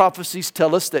 Some prophecies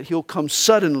tell us that He'll come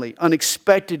suddenly,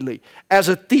 unexpectedly, as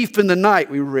a thief in the night,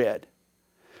 we read.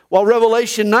 While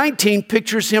Revelation 19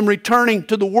 pictures Him returning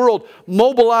to the world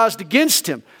mobilized against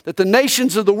Him, that the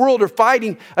nations of the world are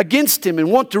fighting against Him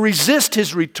and want to resist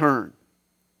His return.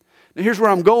 Now here's where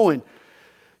I'm going.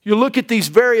 You look at these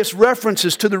various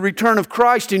references to the return of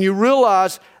Christ and you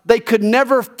realize they could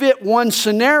never fit one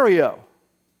scenario.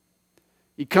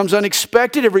 He comes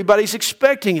unexpected, everybody's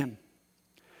expecting Him.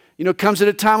 You know, comes at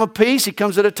a time of peace, He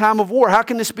comes at a time of war. How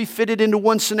can this be fitted into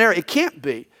one scenario? It can't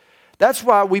be. That's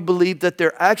why we believe that there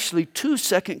are actually two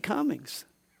second comings.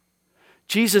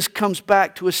 Jesus comes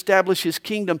back to establish His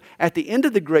kingdom at the end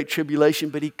of the Great Tribulation,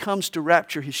 but He comes to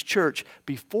rapture His church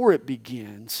before it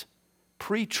begins,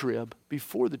 pre-trib,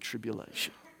 before the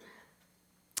tribulation.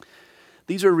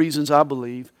 These are reasons I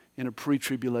believe in a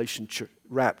pre-tribulation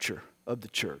rapture of the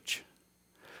church.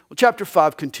 Well, chapter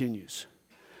 5 continues.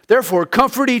 Therefore,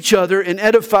 comfort each other and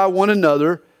edify one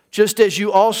another, just as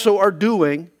you also are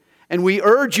doing. And we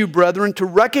urge you, brethren, to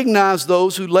recognize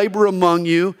those who labor among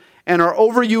you and are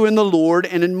over you in the Lord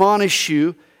and admonish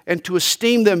you, and to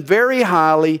esteem them very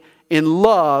highly in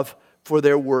love for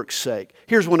their work's sake.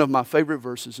 Here's one of my favorite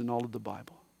verses in all of the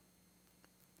Bible.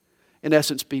 In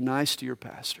essence, be nice to your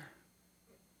pastor.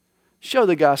 Show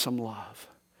the guy some love.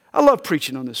 I love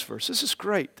preaching on this verse. This is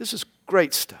great. This is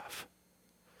great stuff.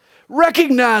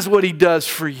 Recognize what he does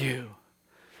for you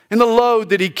and the load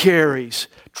that he carries.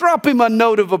 Drop him a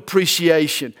note of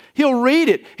appreciation. He'll read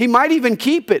it. He might even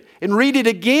keep it and read it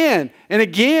again and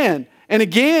again and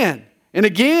again and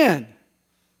again.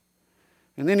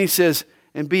 And then he says,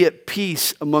 and be at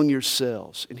peace among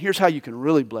yourselves. And here's how you can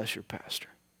really bless your pastor.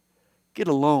 Get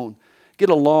along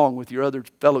with your other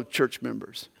fellow church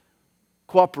members.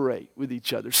 Cooperate with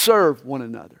each other. Serve one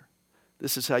another.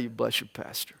 This is how you bless your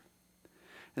pastor.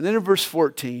 And then in verse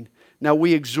 14, now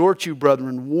we exhort you,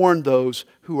 brethren, warn those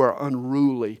who are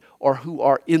unruly or who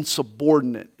are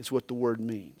insubordinate, is what the word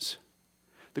means.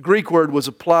 The Greek word was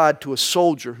applied to a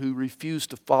soldier who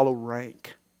refused to follow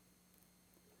rank.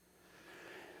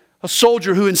 A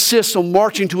soldier who insists on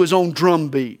marching to his own drum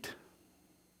beat.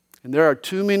 And there are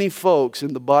too many folks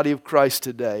in the body of Christ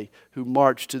today who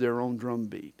march to their own drum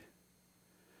beat.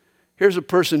 Here's a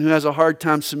person who has a hard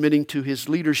time submitting to his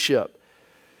leadership,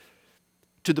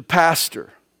 to the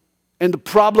pastor. And the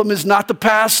problem is not the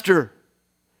pastor.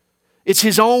 It's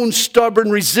his own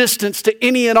stubborn resistance to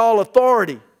any and all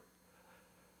authority.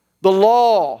 The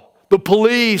law, the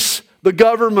police, the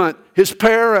government, his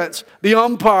parents, the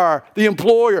umpire, the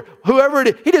employer, whoever it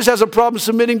is, he just has a problem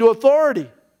submitting to authority.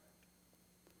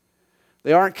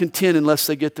 They aren't content unless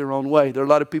they get their own way. There are a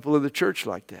lot of people in the church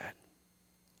like that.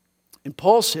 And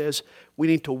Paul says we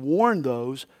need to warn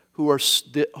those who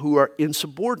are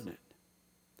insubordinate.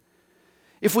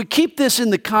 If we keep this in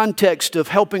the context of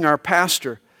helping our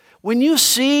pastor, when you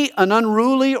see an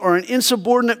unruly or an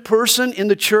insubordinate person in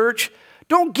the church,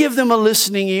 don't give them a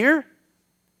listening ear.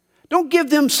 Don't give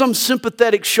them some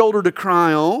sympathetic shoulder to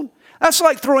cry on. That's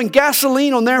like throwing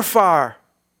gasoline on their fire.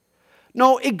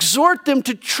 No, exhort them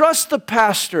to trust the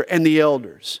pastor and the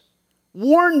elders.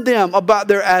 Warn them about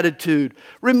their attitude.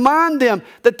 Remind them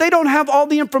that they don't have all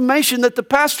the information that the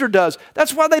pastor does.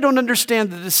 That's why they don't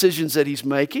understand the decisions that he's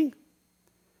making.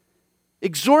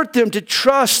 Exhort them to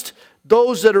trust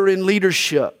those that are in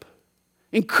leadership.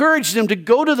 Encourage them to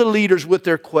go to the leaders with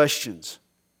their questions.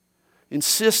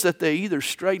 Insist that they either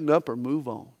straighten up or move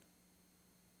on.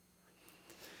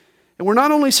 And we're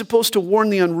not only supposed to warn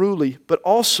the unruly, but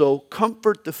also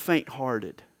comfort the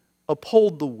faint-hearted.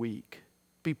 Uphold the weak.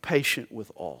 Be patient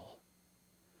with all.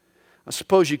 I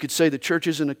suppose you could say the church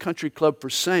isn't a country club for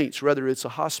saints. Rather, it's a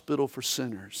hospital for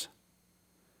sinners.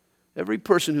 Every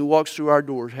person who walks through our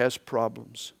doors has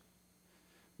problems.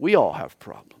 We all have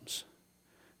problems.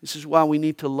 This is why we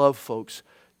need to love folks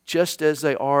just as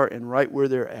they are and right where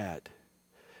they're at.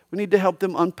 We need to help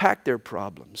them unpack their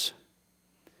problems.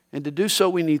 And to do so,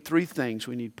 we need three things.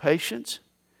 We need patience,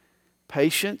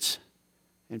 patience,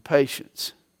 and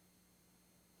patience.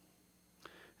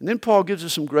 And then Paul gives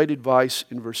us some great advice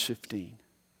in verse 15.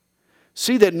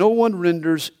 See that no one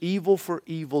renders evil for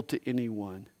evil to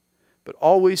anyone, but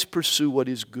always pursue what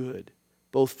is good,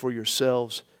 both for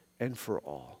yourselves and for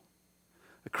all.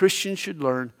 A Christian should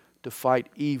learn to fight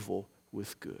evil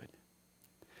with good.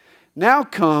 Now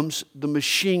comes the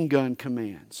machine gun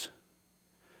commands.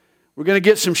 We're going to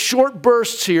get some short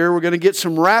bursts here. We're going to get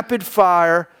some rapid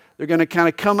fire. They're going to kind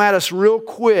of come at us real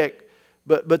quick,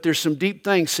 but there's some deep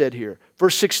things said here.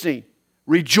 Verse 16,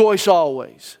 rejoice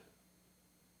always.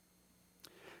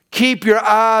 Keep your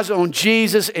eyes on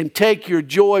Jesus and take your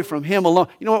joy from Him alone.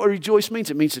 You know what rejoice means?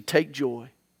 It means to take joy.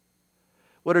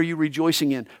 What are you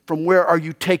rejoicing in? From where are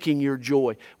you taking your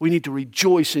joy? We need to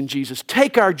rejoice in Jesus.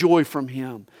 Take our joy from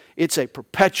Him. It's a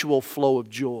perpetual flow of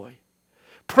joy.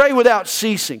 Pray without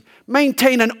ceasing.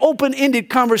 Maintain an open-ended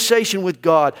conversation with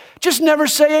God. Just never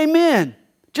say amen.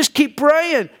 Just keep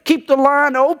praying. Keep the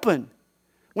line open.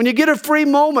 When you get a free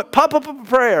moment, pop up a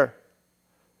prayer.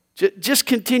 Just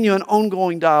continue an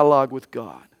ongoing dialogue with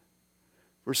God.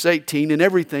 Verse 18, in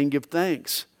everything give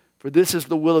thanks, for this is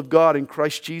the will of God in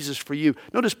Christ Jesus for you.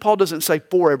 Notice Paul doesn't say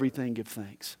for everything give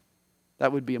thanks.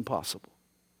 That would be impossible.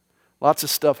 Lots of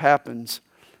stuff happens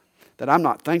that I'm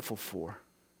not thankful for.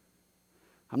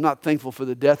 I'm not thankful for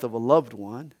the death of a loved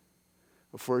one,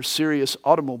 or for a serious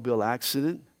automobile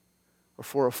accident, or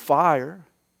for a fire.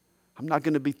 I'm not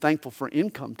going to be thankful for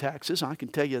income taxes, I can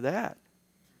tell you that.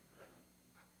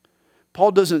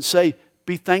 Paul doesn't say,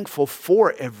 be thankful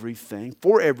for everything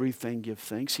give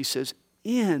thanks. He says,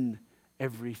 in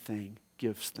everything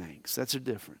gives thanks. That's a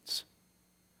difference.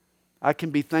 I can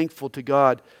be thankful to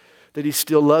God that He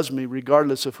still loves me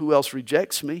regardless of who else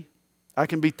rejects me. I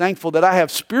can be thankful that I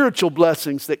have spiritual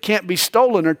blessings that can't be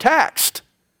stolen or taxed.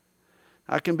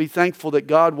 I can be thankful that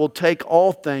God will take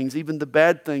all things, even the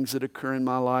bad things that occur in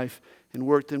my life, and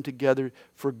work them together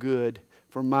for good,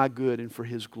 for my good and for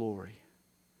His glory.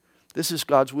 This is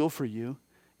God's will for you.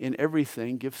 In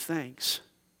everything, give thanks.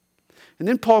 And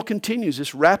then Paul continues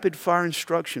this rapid fire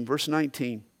instruction, verse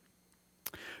 19.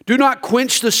 Do not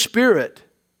quench the Spirit.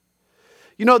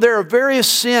 You know, there are various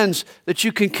sins that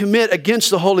you can commit against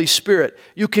the Holy Spirit.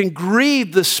 You can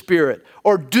grieve the Spirit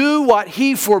or do what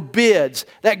He forbids.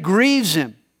 That grieves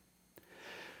Him.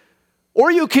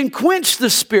 Or you can quench the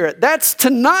Spirit. That's to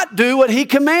not do what He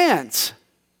commands.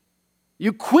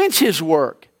 You quench His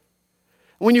work.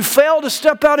 When you fail to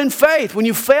step out in faith, when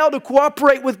you fail to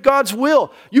cooperate with God's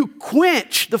will, you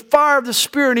quench the fire of the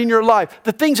Spirit in your life,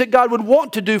 the things that God would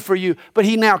want to do for you, but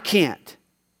He now can't.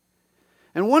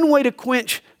 And one way to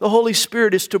quench the Holy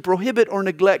Spirit is to prohibit or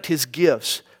neglect His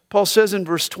gifts. Paul says in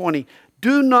verse 20,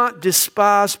 do not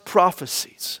despise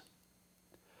prophecies.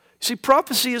 See,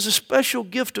 prophecy is a special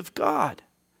gift of God.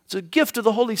 It's a gift of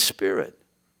the Holy Spirit.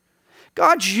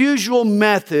 God's usual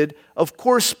method of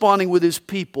corresponding with His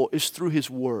people is through His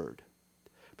Word.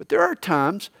 But there are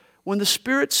times when the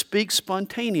Spirit speaks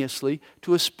spontaneously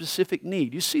to a specific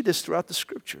need. You see this throughout the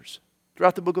Scriptures,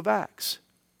 throughout the book of Acts.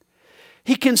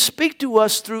 He can speak to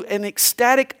us through an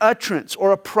ecstatic utterance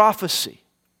or a prophecy.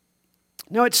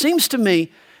 Now, it seems to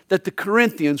me that the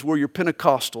Corinthians were your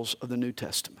Pentecostals of the New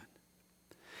Testament.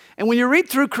 And when you read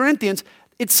through Corinthians,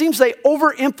 it seems they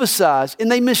overemphasize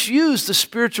and they misuse the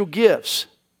spiritual gifts.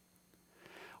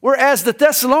 Whereas the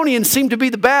Thessalonians seem to be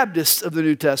the Baptists of the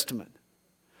New Testament.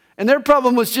 And their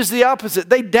problem was just the opposite.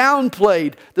 They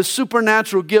downplayed the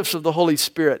supernatural gifts of the Holy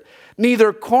Spirit.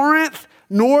 Neither Corinth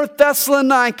nor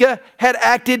Thessalonica had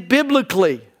acted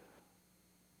biblically.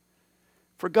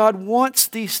 For God wants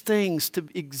these things to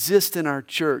exist in our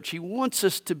church. He wants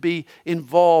us to be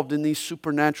involved in these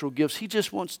supernatural gifts. He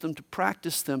just wants them to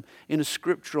practice them in a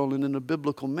scriptural and in a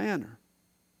biblical manner.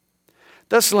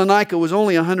 Thessalonica was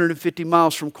only 150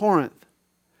 miles from Corinth.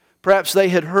 Perhaps they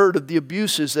had heard of the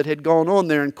abuses that had gone on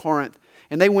there in Corinth,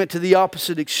 and they went to the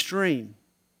opposite extreme.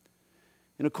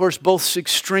 And of course, both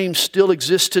extremes still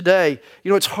exist today. You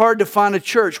know, it's hard to find a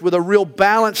church with a real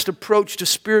balanced approach to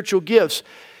spiritual gifts.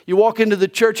 You walk into the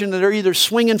church and they're either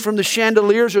swinging from the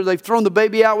chandeliers or they've thrown the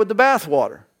baby out with the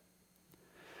bathwater.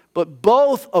 But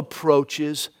both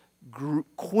approaches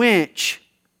quench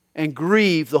and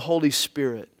grieve the Holy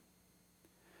Spirit.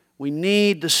 We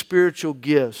need the spiritual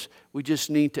gifts. We just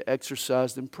need to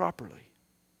exercise them properly.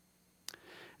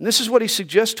 And this is what he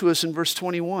suggests to us in verse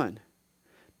 21.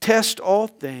 Test all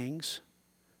things,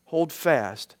 hold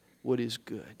fast what is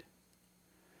good.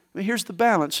 I mean, here's the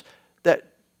balance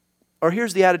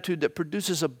here's the attitude that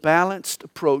produces a balanced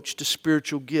approach to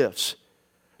spiritual gifts.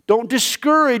 Don't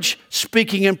discourage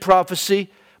speaking in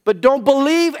prophecy, but don't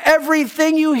believe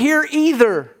everything you hear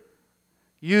either.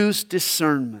 Use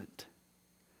discernment.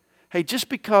 Hey, just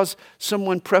because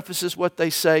someone prefaces what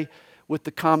they say with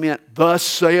the comment, "Thus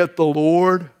saith the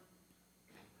Lord,"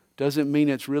 doesn't mean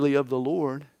it's really of the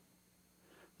Lord.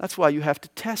 That's why you have to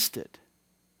test it.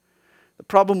 The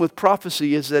problem with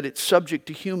prophecy is that it's subject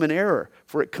to human error,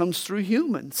 for it comes through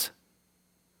humans.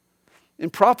 In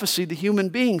prophecy, the human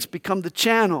beings become the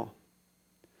channel.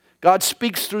 God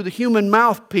speaks through the human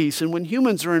mouthpiece, and when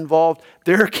humans are involved,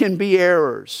 there can be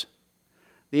errors.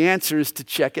 The answer is to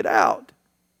check it out.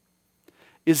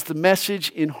 Is the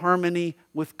message in harmony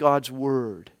with God's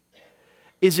Word?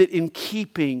 Is it in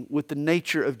keeping with the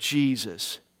nature of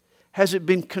Jesus? Has it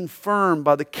been confirmed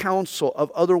by the counsel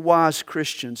of other wise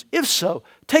Christians? If so,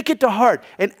 take it to heart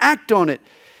and act on it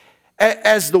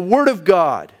as the Word of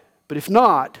God. But if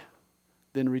not,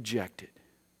 then reject it.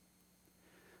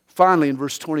 Finally, in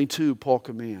verse 22, Paul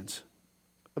commands,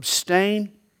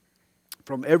 abstain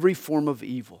from every form of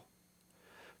evil.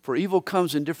 For evil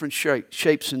comes in different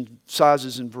shapes and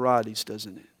sizes and varieties,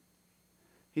 doesn't it?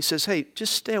 He says, hey,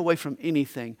 just stay away from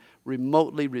anything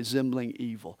remotely resembling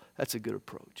evil. That's a good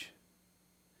approach.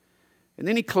 And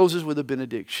then he closes with a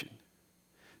benediction.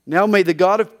 Now may the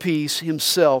God of peace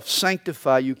himself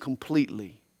sanctify you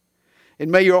completely.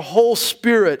 And may your whole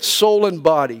spirit, soul, and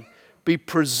body be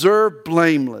preserved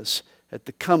blameless at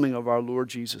the coming of our Lord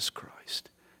Jesus Christ.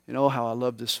 And oh, how I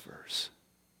love this verse.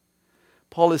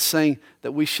 Paul is saying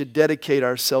that we should dedicate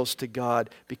ourselves to God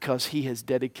because He has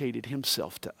dedicated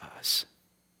Himself to us.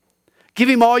 Give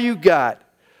Him all you got,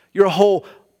 your whole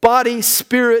body,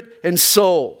 spirit, and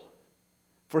soul,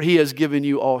 for He has given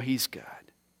you all He's got.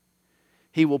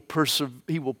 He will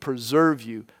preserve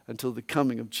you until the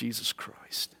coming of Jesus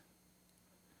Christ.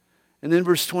 And then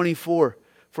verse 24,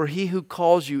 for He who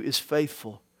calls you is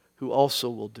faithful, who also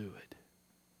will do it.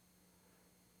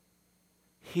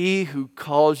 He who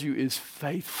calls you is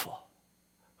faithful,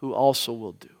 who also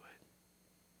will do it.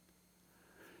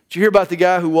 Did you hear about the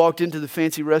guy who walked into the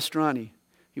fancy restaurant?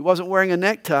 He wasn't wearing a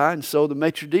necktie, and so the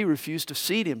maitre d' refused to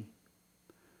seat him.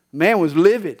 The man was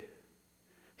livid.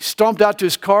 He stomped out to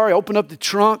his car. He opened up the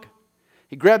trunk.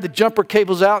 He grabbed the jumper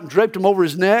cables out and draped them over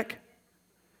his neck.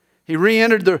 He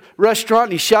re-entered the restaurant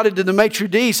and he shouted to the maitre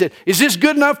d'. He said, is this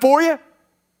good enough for you?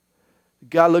 The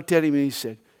guy looked at him and he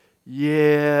said,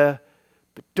 yeah,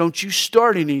 but don't you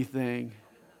start anything.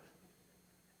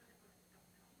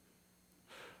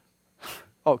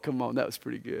 Oh, come on, that was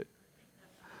pretty good.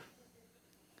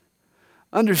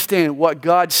 Understand, what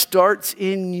God starts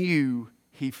in you,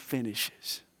 He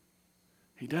finishes.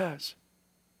 He does.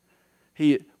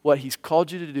 What He's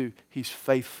called you to do, He's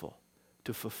faithful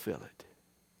to fulfill it.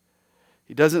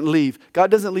 God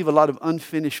doesn't leave a lot of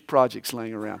unfinished projects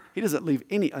laying around. He doesn't leave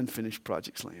any unfinished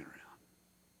projects laying around.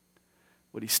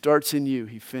 What He starts in you,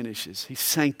 He finishes. He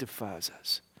sanctifies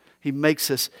us. He makes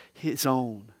us His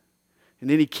own. And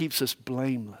then He keeps us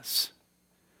blameless.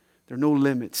 There are no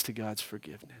limits to God's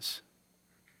forgiveness.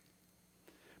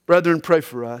 Brethren, pray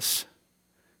for us.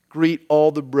 Greet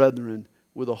all the brethren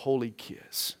with a holy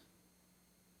kiss.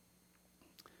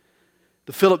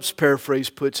 The Phillips paraphrase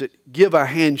puts it, give a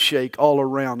handshake all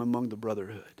around among the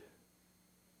brotherhood.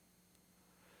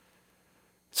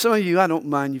 Some of you, I don't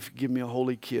mind if you give me a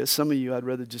holy kiss. Some of you, I'd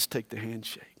rather just take the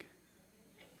handshake.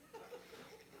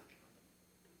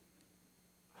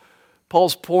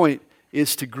 Paul's point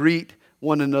is to greet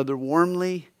one another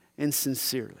warmly and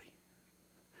sincerely.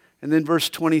 And then verse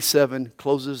 27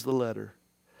 closes the letter.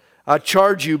 I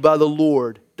charge you by the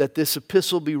Lord that this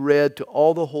epistle be read to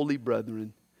all the holy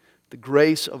brethren. The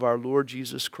grace of our Lord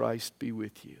Jesus Christ be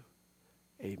with you.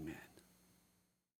 Amen.